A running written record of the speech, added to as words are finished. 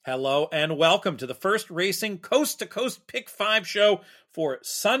Hello and welcome to the First Racing Coast to Coast Pick 5 show for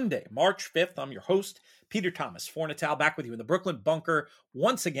Sunday, March 5th. I'm your host, Peter Thomas Fornatal, back with you in the Brooklyn bunker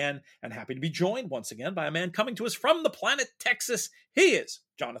once again, and happy to be joined once again by a man coming to us from the planet Texas. He is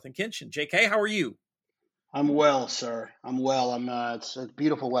Jonathan Kinchin. JK, how are you? I'm well, sir. I'm well. It's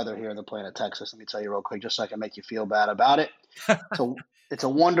beautiful weather here in the planet Texas. Let me tell you real quick, just so I can make you feel bad about it. So it's a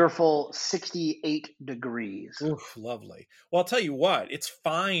wonderful 68 degrees. Oof, lovely. Well, I'll tell you what, it's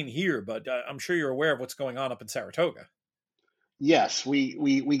fine here, but I'm sure you're aware of what's going on up in Saratoga. Yes,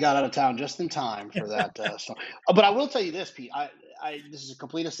 we got out of town just in time for that. But I will tell you this, Pete. This is a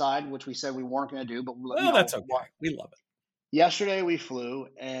complete aside, which we said we weren't going to do, but Well, that's okay. We love it. Yesterday we flew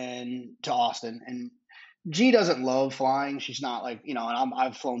to Austin, and G doesn't love flying. She's not like, and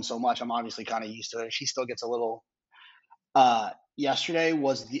I've flown so much, I'm obviously kind of used to it. She still gets a little. Yesterday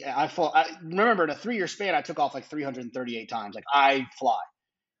was I remember in a 3-year span, I took off like 338 times. Like I fly.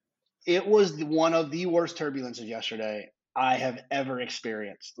 It was one of the worst turbulences yesterday I have ever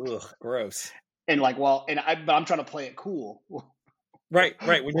experienced. Ugh, gross. And but I'm trying to play it cool. Right.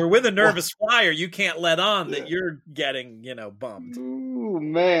 When you're with a nervous flyer, you can't let on that you're getting, bummed. Ooh,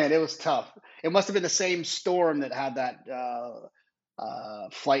 man, it was tough. It must have been the same storm that had that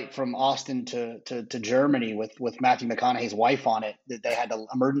flight from Austin to Germany with Matthew McConaughey's wife on it, that they had to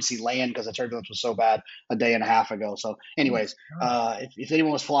emergency land because the turbulence was so bad a day and a half ago. So anyways, if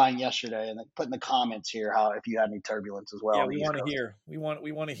anyone was flying yesterday, and put in the comments here if you had any turbulence as well. Yeah, we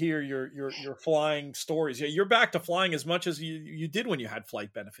want to hear your flying stories. Yeah, you're back to flying as much as you did when you had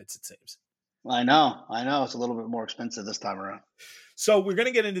flight benefits, it seems. I know. It's a little bit more expensive this time around. So we're going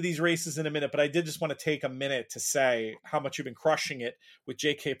to get into these races in a minute, but I did just want to take a minute to say how much you've been crushing it with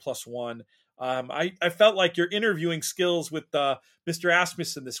JK+1. I felt like your interviewing skills with Mr.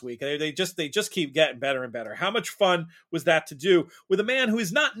 Asmussen this week, they just keep getting better and better. How much fun was that to do with a man who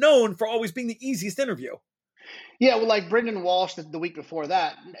is not known for always being the easiest interview? Yeah, well, like Brendan Walsh the week before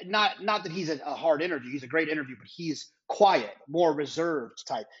that, not that he's a hard interview. He's a great interview, but he's quiet, more reserved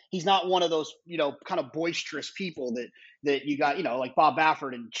type. He's not one of those, kind of boisterous people that you got, like Bob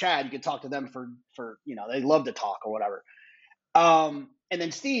Baffert and Chad. You can talk to them for they love to talk or whatever. And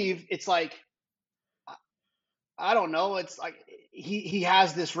then Steve, it's like, I don't know. It's like he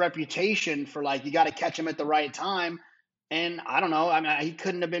has this reputation for like, you got to catch him at the right time. And I don't know. I mean, he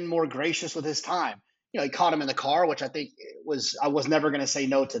couldn't have been more gracious with his time. He caught him in the car, which I think I was never going to say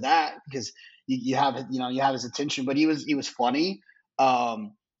no to that, because you have his attention, but he was funny. I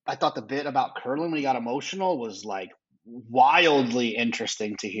thought the bit about Curlin when he got emotional was like wildly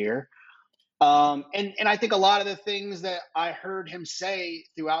interesting to hear. And I think a lot of the things that I heard him say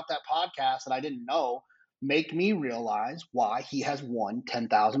throughout that podcast that I didn't know make me realize why he has won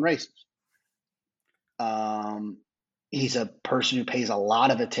 10,000 races. He's a person who pays a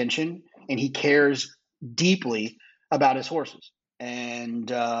lot of attention, and he cares deeply about his horses. And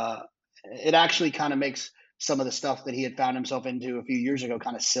it actually kind of makes some of the stuff that he had found himself into a few years ago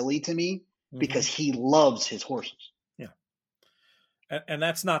kind of silly to me, because he loves his horses. Yeah. And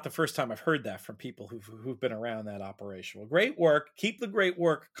that's not the first time I've heard that from people who've been around that operation. Well, great work. Keep the great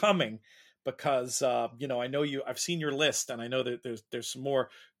work coming, because I know I've seen your list, and I know that there's some more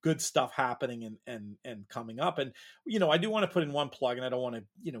good stuff happening and coming up. And I do want to put in one plug, and I don't want to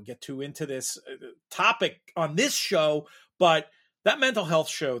get too into this topic on this show, but that mental health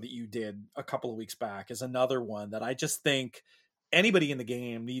show that you did a couple of weeks back is another one that I just think anybody in the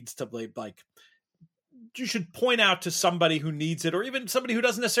game needs to like. You should point out to somebody who needs it, or even somebody who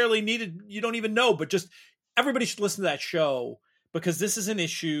doesn't necessarily need it. You don't even know, but just everybody should listen to that show, because this is an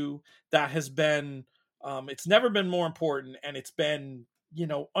issue that has been, it's never been more important, and it's been,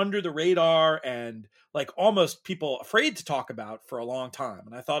 under the radar and like almost people afraid to talk about for a long time.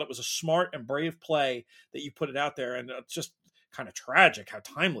 And I thought it was a smart and brave play that you put it out there, and it's just kind of tragic how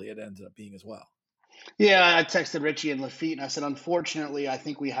timely it ended up being as well. Yeah, I texted Richie and Lafitte, and I said, unfortunately, I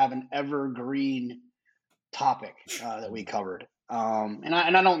think we have an evergreen topic that we covered. And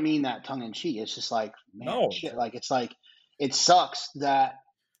I don't mean that tongue in cheek. It's just like, man, shit. Like, it's like, it sucks that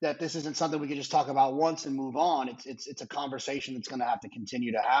this isn't something we can just talk about once and move on. It's a conversation that's going to have to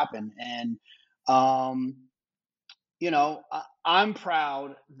continue to happen. And, I'm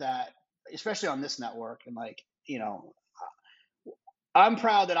proud that, especially on this network, and like, I'm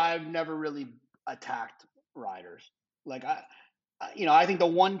proud that I've never really attacked riders. Like I think the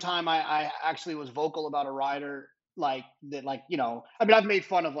one time I actually was vocal about a rider like that, like, I've made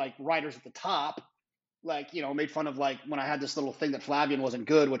fun of like riders at the top, like, made fun of like when I had this little thing that Flavien wasn't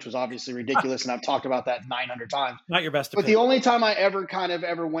good, which was obviously ridiculous. And I've talked about that 900 times. Not your best. But the only time I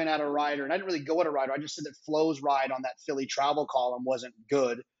ever went at a rider, and I didn't really go at a rider, I just said that Flo's ride on that Philly travel column wasn't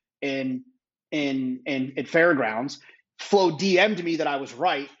good. in at Fairgrounds. Flo DM'd me that I was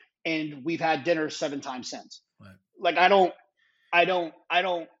right, and we've had dinner 7 times since. Right. Like I don't.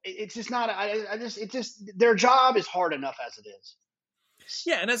 It's just not. It just their job is hard enough as it is.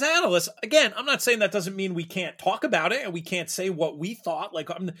 Yeah, and as analysts, again, I'm not saying that doesn't mean we can't talk about it and we can't say what we thought. Like,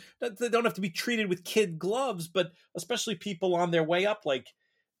 they don't have to be treated with kid gloves, but especially people on their way up, like,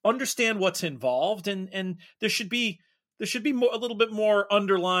 understand what's involved, and there should be more, a little bit more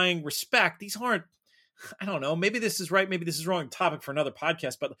underlying respect. These aren't, I don't know, maybe this is right, maybe this is wrong. Topic for another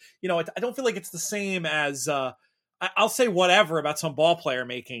podcast, but I don't feel like it's the same as I'll say whatever about some ball player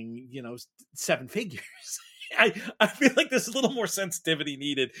making 7 figures. I feel like there's a little more sensitivity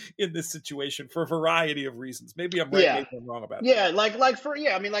needed in this situation for a variety of reasons. Maybe I'm right, maybe I'm wrong about that. Yeah,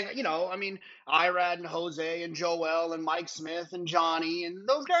 Irad and Jose and Joel and Mike Smith and Johnny and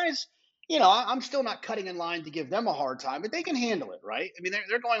those guys, I'm still not cutting in line to give them a hard time, but they can handle it, right? I mean,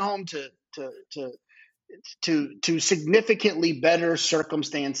 they're going home to significantly better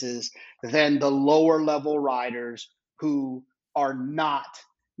circumstances than the lower level riders who are not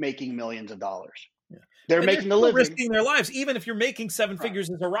making millions of dollars. They're making the living, risking their lives. Even if you're making 7 figures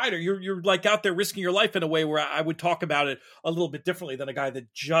as a rider, you're like out there risking your life in a way where I would talk about it a little bit differently than a guy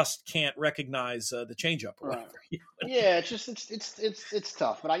that just can't recognize the changeup. Right. Yeah, it's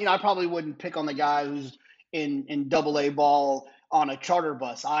tough. But I probably wouldn't pick on the guy who's in AA ball on a charter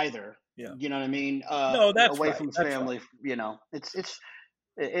bus either. Yeah. You know what I mean? No, that's away right. from his that's family. Right.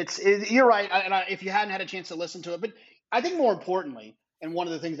 It's you're right. And if you hadn't had a chance to listen to it, but I think more importantly. And one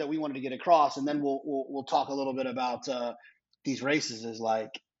of the things that we wanted to get across, and then we'll talk a little bit about these races, is like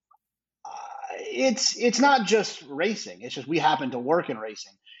it's not just racing. It's just we happen to work in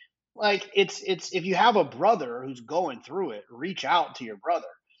racing. Like it's if you have a brother who's going through it, reach out to your brother,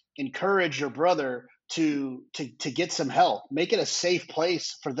 encourage your brother to get some help, make it a safe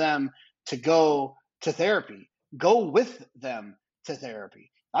place for them to go to therapy, go with them to therapy.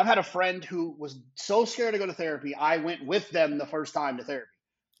 I've had a friend who was so scared to go to therapy, I went with them the first time to therapy.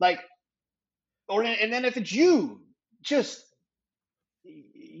 And then if it's you, just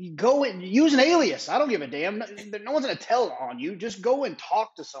go and use an alias. I don't give a damn. No one's going to tell on you. Just go and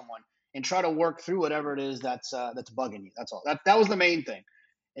talk to someone and try to work through whatever it is that's bugging you. That's all. That was the main thing.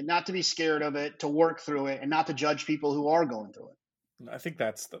 And not to be scared of it, to work through it, and not to judge people who are going through it. I think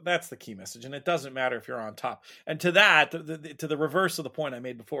that's the key message, and it doesn't matter if you're on top. And to that, to the reverse of the point I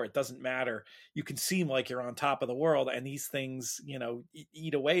made before, it doesn't matter. You can seem like you're on top of the world, and these things,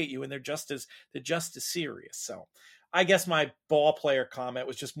 eat away at you, and they're just as serious. So, I guess my ball player comment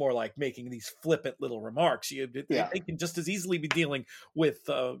was just more like making these flippant little remarks. They can just as easily be dealing with,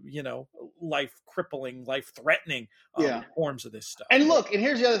 life-crippling, life-threatening forms of this stuff. And look, and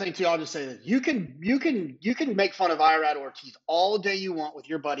here's the other thing too. I'll just say that you can make fun of Irad Ortiz all day you want with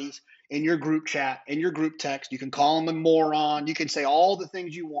your buddies in your group chat, in your group text. You can call him a moron. You can say all the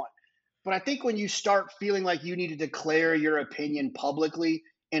things you want. But I think when you start feeling like you need to declare your opinion publicly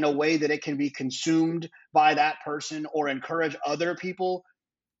in a way that it can be consumed by that person or encourage other people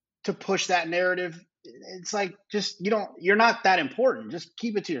to push that narrative, it's like you're not that important. Just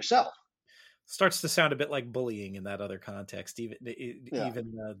keep it to yourself. Starts to sound a bit like bullying in that other context, even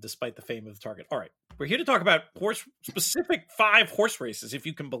despite the fame of the target. All right, we're here to talk about specific 5 horse races, if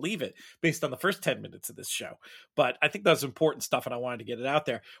you can believe it, based on the first 10 minutes of this show. But I think that's important stuff, and I wanted to get it out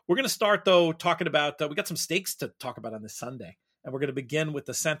there. We're going to start, though, talking about we got some stakes to talk about on this Sunday. And we're going to begin with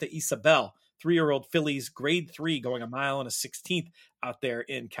the Santa Isabel 3-year-old fillies, grade 3, going 1 mile and a 16th out there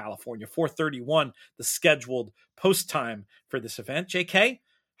in California. 4:31, the scheduled post time for this event. JK,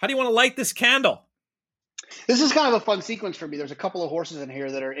 how do you want to light this candle? This is kind of a fun sequence for me. There's a couple of horses in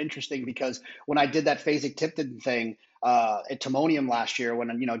here that are interesting because when I did that Fasig-Tipton thing at Timonium last year,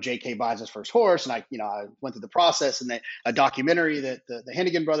 when J.K. buys his first horse, and I went through the process, and a documentary that the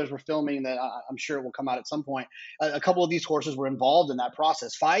Hennigan brothers were filming that I'm sure it will come out at some point. A couple of these horses were involved in that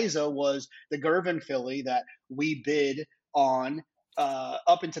process. Faiza was the Gervin filly that we bid on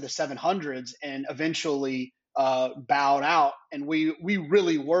up into the 700s, and eventually bowed out, and we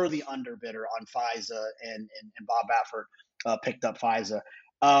really were the underbidder on Faiza, and Bob Baffert picked up Faiza.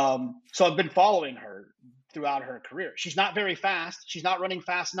 So I've been following her throughout her career. She's not very fast. She's not running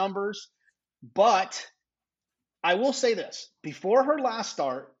fast numbers, but I will say this. Before her last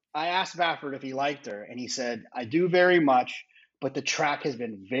start, I asked Baffert if he liked her, and he said, I do very much, but the track has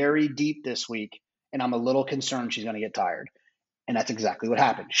been very deep this week, and I'm a little concerned she's going to get tired. And that's exactly what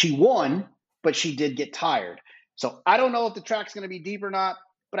happened. She won, but she did get tired. So I don't know if the track's going to be deep or not,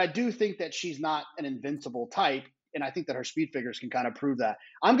 but I do think that she's not an invincible type, and I think that her speed figures can kind of prove that.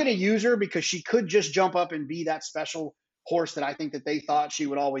 I'm going to use her because she could just jump up and be that special horse that I think that they thought she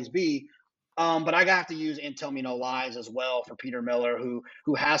would always be. But I have to use And Tell Me No Lies as well for Peter Miller,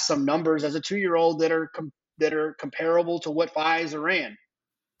 who has some numbers as a 2 year old that are comparable to what Fiza ran.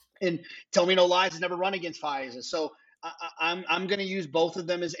 And Tell Me No Lies has never run against Fiza, so I'm going to use both of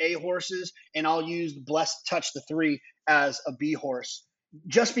them as A horses, and I'll use Blessed Touch the 3 as a B horse,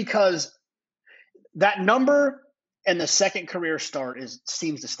 just because that number and the second career start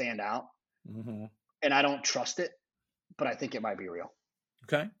seems to stand out, and I don't trust it, but I think it might be real.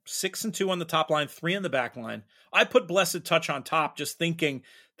 Okay. 6 and 2 on the top line, 3 on the back line. I put Blessed Touch on top, just thinking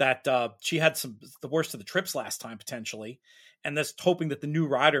that she had the worst of the trips last time, potentially. And just hoping that the new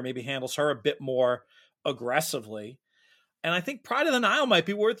rider maybe handles her a bit more aggressively. And I think Pride of the Nile might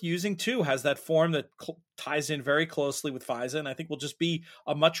be worth using too. Has that form that ties in very closely with Fiza, and I think will just be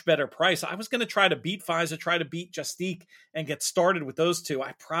a much better price. I was going to try to beat Fiza, try to beat Justique, and get started with those two.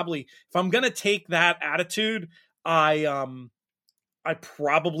 I probably, if I'm going to take that attitude, I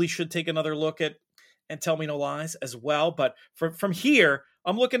probably should take another look at And Tell Me No Lies as well. But from here,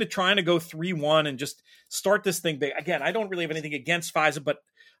 I'm looking at trying to go 3-1 and just start this thing big. Again, I don't really have anything against Fiza, but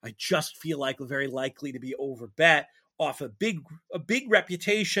I just feel like we're very likely to be overbet off a big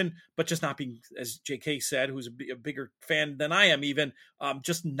reputation, but just not being, as JK said, who's a bigger fan than I am even,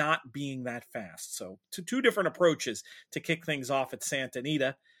 just not being that fast. So two different approaches to kick things off at Santa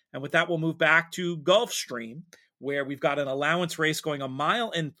Anita. And with that, we'll move back to Gulfstream, where we've got an allowance race going 1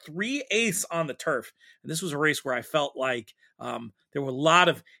 mile and 3/8 on the turf. And this was a race where I felt like there were a lot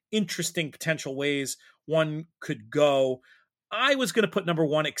of interesting potential ways one could go. I was going to put number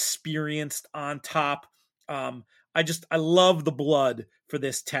 1, Experienced, on top. I love the blood for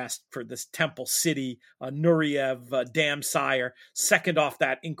this test, for this Temple City, Nureyev, Dam Sire, second off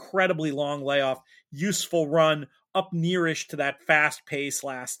that incredibly long layoff, useful run, up nearish to that fast pace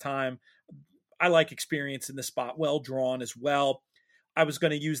last time. I like Experience in the spot, well drawn as well. I was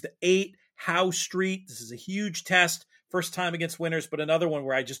going to use the 8, Howe Street. This is a huge test, first time against winners, but another one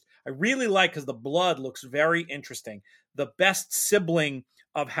where I really like because the blood looks very interesting. The best sibling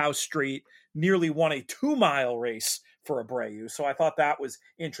of Howe Street nearly won a 2-mile race for Abreu, so I thought that was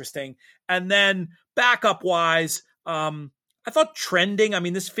interesting. And then backup wise, I thought Trending. I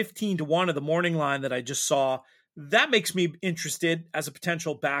mean, this 15-1 of the morning line that I just saw, that makes me interested as a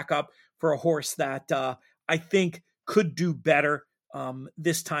potential backup for a horse that I think could do better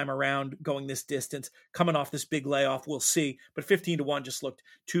this time around, going this distance, coming off this big layoff. We'll see. But 15-1 just looked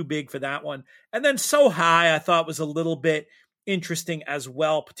too big for that one. And then So High, I thought was a little bit interesting as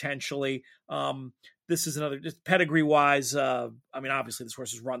well, potentially. This is another, just pedigree wise. I mean, obviously this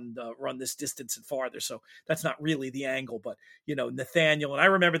horse has run this distance and farther, so that's not really the angle. But Nathaniel, and I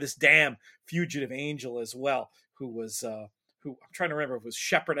remember this damn Fugitive Angel as well, who was who I'm trying to remember if it was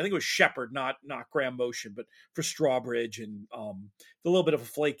Shepherd. I think it was Shepherd, not Graham Motion, but for Strawbridge, and a little bit of a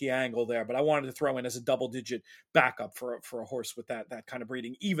flaky angle there. But I wanted to throw in as a double-digit backup for a horse with that kind of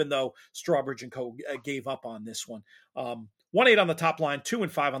breeding, even though Strawbridge and Co. gave up on this one. 1-8 on the top line, 2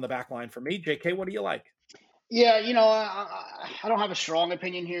 and 5 on the back line for me. JK, what do you like? Yeah, I don't have a strong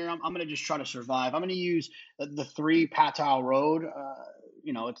opinion here. I'm going to just try to survive. I'm going to use the 3, Patow Road.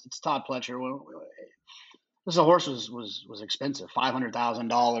 It's Todd Pletcher. This horse was expensive,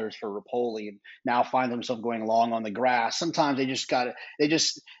 $500,000 for Rapoli, and now find themselves going long on the grass. Sometimes they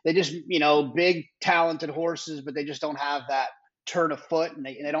just big talented horses, but they just don't have that turn of foot, and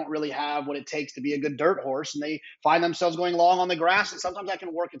they don't really have what it takes to be a good dirt horse, and they find themselves going long on the grass, and sometimes that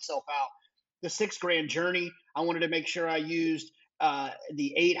can work itself out. The 6 Grand Journey, I wanted to make sure I used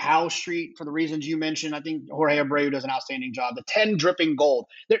the 8 Howe Street for the reasons you mentioned. I think Jorge Abreu does an outstanding job. The 10 Dripping Gold.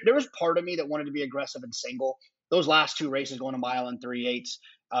 There was part of me that wanted to be aggressive and single. Those last 2 races going 1 mile and 3/8,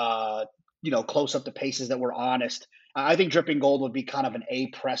 close up the paces that were honest. I think Dripping Gold would be kind of an A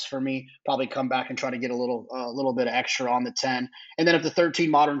press for me. Probably come back and try to get a little bit of extra on the 10. And then if the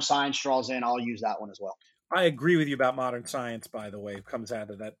 13 Modern Science draws in, I'll use that one as well. I agree with you about Modern Science, by the way. It comes out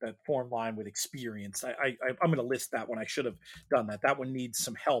of that form line with Experience. I'm going to list that one. I should have done that. That one needs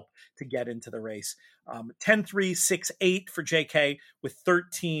some help to get into the race. 10-3, 6-8 for JK with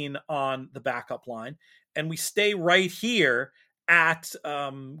 13 on the backup line. And we stay right here at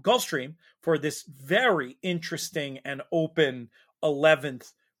Gulfstream for this very interesting and open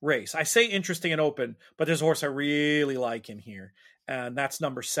 11th race. I say interesting and open, but there's a horse I really like in here, and that's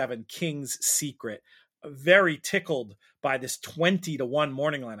number 7, King's Secret. Very tickled by this 20-1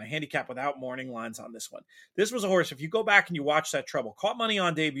 morning line. I handicap without morning lines on this one. This was a horse, if you go back and you watch that Treble, caught money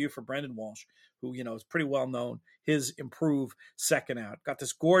on debut for Brendan Walsh, who is pretty well known. His Improve second out. Got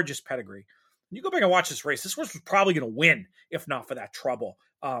this gorgeous pedigree. you go back and watch this race, this horse was probably going to win if not for that trouble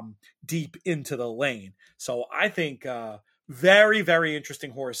deep into the lane. So I think very, very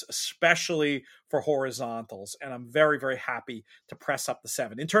interesting horse, especially for horizontals. And I'm very, very happy to press up the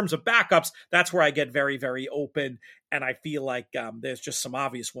 7. In terms of backups, that's where I get very, very open. And I feel like there's just some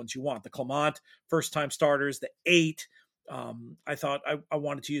obvious ones you want. The Clement, first-time starters, the 8. I thought I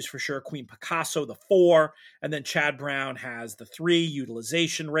wanted to use for sure Queen Picasso, the 4. And then Chad Brown has the 3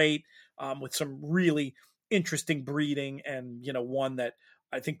 utilization rate with some really interesting breeding and, one that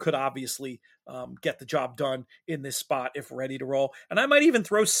I think could obviously get the job done in this spot if ready to roll. And I might even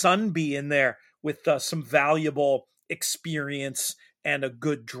throw Sunbee in there with some valuable experience and a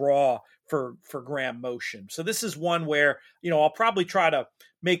good draw for Graham Motion. So this is one where, I'll probably try to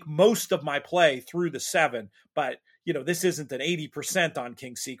make most of my play through the 7, but this isn't an 80% on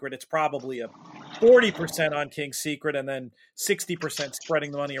King Secret. It's probably a 40% on King Secret and then 60%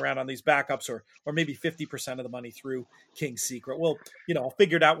 spreading the money around on these backups or maybe 50% of the money through King Secret. Well, I'll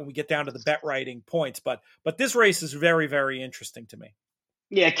figure it out when we get down to the bet writing points, but this race is very, very interesting to me.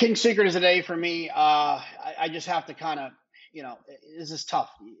 Yeah, King Secret is a day for me. I just have to kind of, this is tough.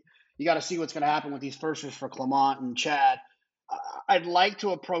 You got to see what's going to happen with these firsters for Clement and Chad. I'd like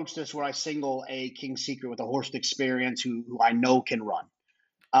to approach this where I single a King Secret with a horse with experience who I know can run.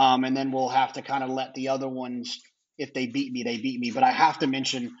 And then we'll have to kind of let the other ones, if they beat me, they beat me. But I have to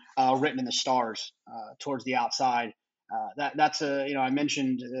mention Written in the Stars towards the outside. That's I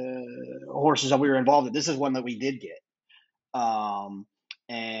mentioned horses that we were involved in. This is one that we did get.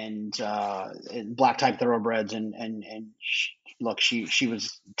 And black type thoroughbreds. Look, she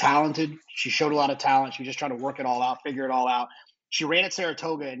was talented. She showed a lot of talent. She was just trying to work it all out, figure it all out. She ran at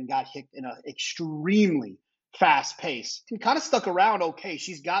Saratoga and got hit in an extremely fast pace. She kind of stuck around okay.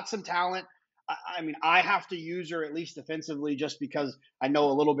 She's got some talent. I mean, I have to use her at least defensively just because I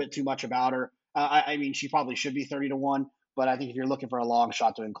know a little bit too much about her. I mean, she probably should be 30-1, but I think if you're looking for a long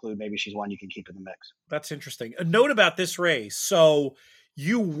shot to include, maybe she's one you can keep in the mix. That's interesting. A note about this race. So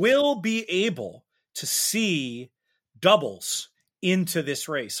you will be able to see doubles into this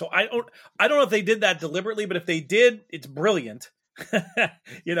race. So I don't know if they did that deliberately, but if they did, it's brilliant.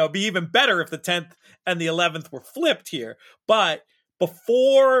 Be even better if the 10th and the 11th were flipped here. But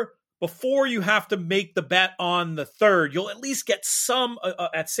before you have to make the bet on the 3rd, you'll at least get some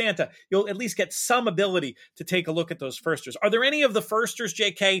at Santa. You'll at least get some ability to take a look at those firsters. Are there any of the firsters,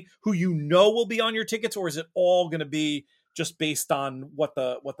 JK, who will be on your tickets, or is it all going to be just based on what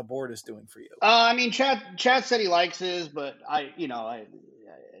the board is doing for you? I mean, Chad said he likes his, but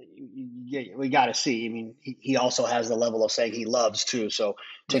we got to see. I mean, he also has the level of saying he loves too. So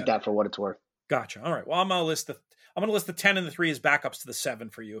take that for what it's worth. Gotcha. All right. Well, I'm going to list the 10 and the 3 as backups to the 7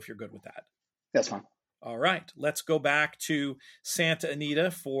 for you if you're good with that. That's fine. All right. Let's go back to Santa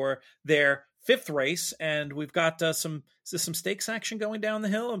Anita for their 5th race, and we've got some stakes action going down the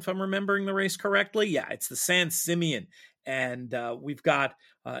hill. If I'm remembering the race correctly, yeah, it's the San Simeon. And we've got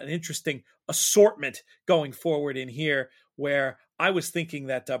an interesting assortment going forward in here where I was thinking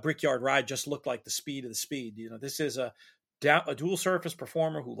that Brickyard Ride just looked like the speed of the speed. This is a dual surface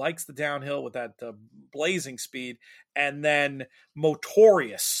performer who likes the downhill with that blazing speed. And then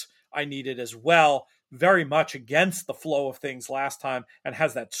Motorious I needed as well, very much against the flow of things last time and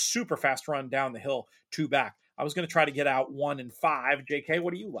has that super fast run down the hill 2 back. I was going to try to get out 1 and 5. JK,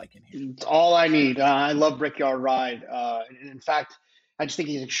 what do you like in here? It's all I need. I love Brickyard Ride. In fact, I just think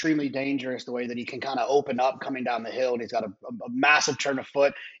he's extremely dangerous the way that he can kind of open up coming down the hill, and he's got a massive turn of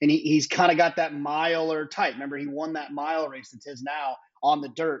foot, and he's kind of got that miler type. Remember, he won that mile race that's his now on the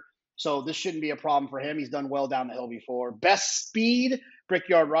dirt. So this shouldn't be a problem for him. He's done well down the hill before. Best speed,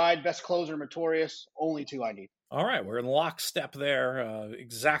 Brickyard Ride. Best closer, Motorious. Only 2 I need. All right, we're in lockstep there,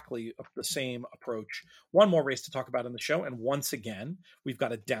 exactly the same approach. One more race to talk about in the show, and once again, we've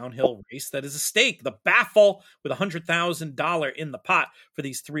got a downhill race that is a stake, the Baffle, with $100,000 in the pot for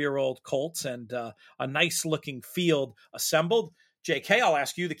these 3-year-old colts, and a nice-looking field assembled. JK, I'll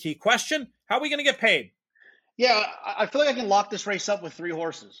ask you the key question. How are we going to get paid? Yeah, I feel like I can lock this race up with 3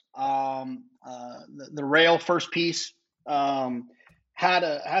 horses. The Rail first piece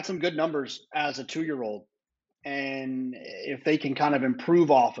had some good numbers as a 2-year-old. And if they can kind of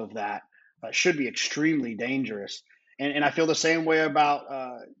improve off of that, should be extremely dangerous. And I feel the same way about,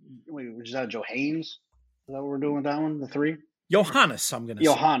 is that Joe Haynes? Is that what we're doing with that one, the 3? Johannes, I'm going to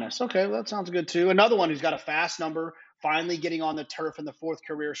say. Johannes. Okay, well, that sounds good too. Another one who's got a fast number, finally getting on the turf in the 4th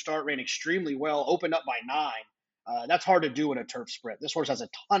career start, ran extremely well, opened up by 9. That's hard to do in a turf sprint. This horse has a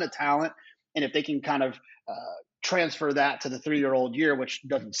ton of talent. And if they can kind of transfer that to the 3-year-old year, which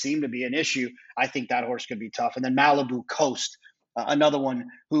doesn't seem to be an issue, I think that horse could be tough. And then Malibu Coast, another one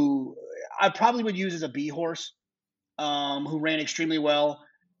who I probably would use as a B horse, who ran extremely well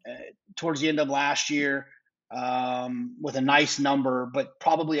towards the end of last year, with a nice number, but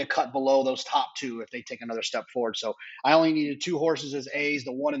probably a cut below those top two if they take another step forward. So I only needed two horses as A's,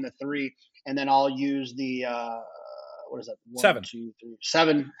 the 1 and the 3, and then I'll use the what is that? 1, 7. 2, 3,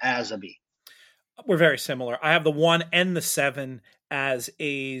 7 as a B. We're very similar. I have the 1 and the 7 as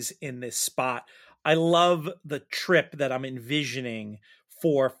A's in this spot. I love the trip that I'm envisioning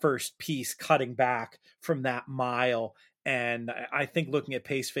for First Piece cutting back from that mile. And I think looking at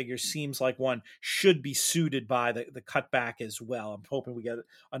pace figures seems like one should be suited by the cutback as well. I'm hoping we get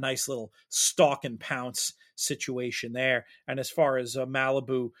a nice little stalk and pounce situation there. And as far as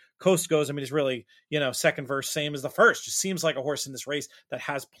Malibu Coast goes, I mean, it's really, second verse, same as the first. Just seems like a horse in this race that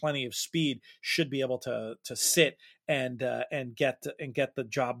has plenty of speed, should be able to sit and get the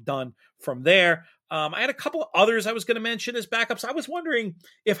job done from there. I had a couple of others I was going to mention as backups. I was wondering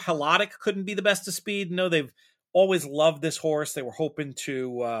if Holotic couldn't be the best of speed. No, they've always loved this horse. They were hoping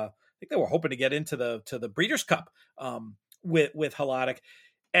to, I think they were hoping to get into the Breeders' Cup with Holotic,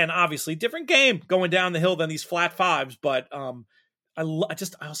 and obviously different game going down the hill than these flat fives. But I'm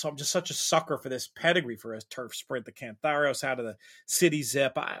just such a sucker for this pedigree for a turf sprint. The Cantharos out of the City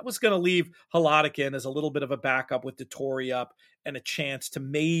Zip. I was going to leave Holotic in as a little bit of a backup with Dettori up and a chance to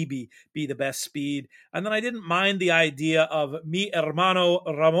maybe be the best speed. And then I didn't mind the idea of Mi Hermano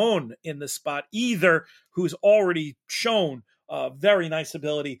Ramon in the spot either, who's already shown a very nice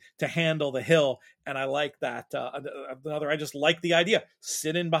ability to handle the hill. And I like that. I just like the idea.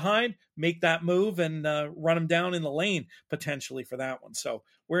 Sit in behind, make that move, and run him down in the lane potentially for that one. So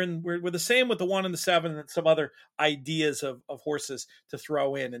we're the same with the 1 and the 7 and some other ideas of horses to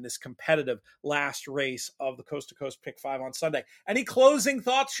throw in this competitive last race of the Coast to Coast Pick 5 on Sunday. Any closing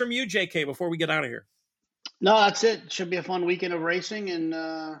thoughts from you, JK, before we get out of here? No, that's it. Should be a fun weekend of racing, and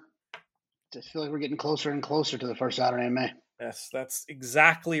just feel like we're getting closer and closer to the first Saturday in May. Yes, that's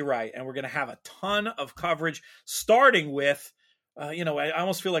exactly right. And we're going to have a ton of coverage, starting with, I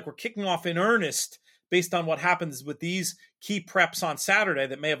almost feel like we're kicking off in earnest based on what happens with these key preps on Saturday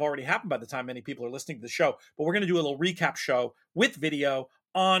that may have already happened by the time many people are listening to the show. But we're going to do a little recap show with video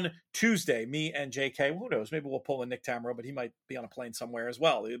on Tuesday, me and JK. Who knows? Maybe we'll pull in Nick Tamro, but he might be on a plane somewhere as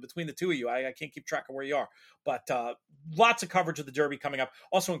well. Between the two of you, I can't keep track of where you are. But lots of coverage of the Derby coming up.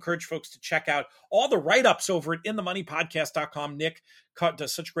 Also encourage folks to check out all the write-ups over at InTheMoneyPodcast.com. Nick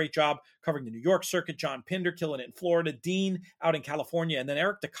does such a great job covering the New York circuit. John Pinder killing it in Florida. Dean out in California. And then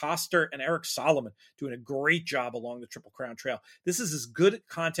Eric DeCoster and Eric Solomon doing a great job along the Triple Crown Trail. This is as good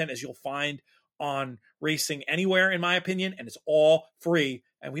content as you'll find on racing anywhere, in my opinion, and it's all free.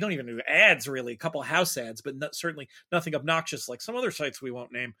 And we don't even do ads, really, a couple of house ads, but certainly nothing obnoxious like some other sites we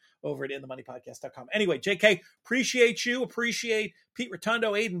won't name over at InTheMoneyPodcast.com. Anyway, JK, appreciate you. Appreciate Pete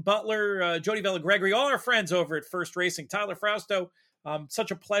Rotundo, Aidan Butler, Jody Vella Gregory, all our friends over at First Racing, Tyler Frausto. Such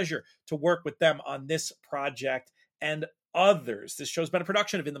a pleasure to work with them on this project and others. This show's been a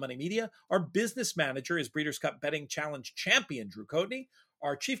production of In the Money Media. Our business manager is Breeders' Cup Betting Challenge champion Drew Coatney.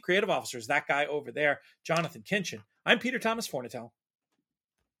 Our chief creative officer is that guy over there, Jonathan Kinchin. I'm Peter Thomas Fornatale.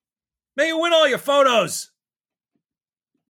 May you win all your photos.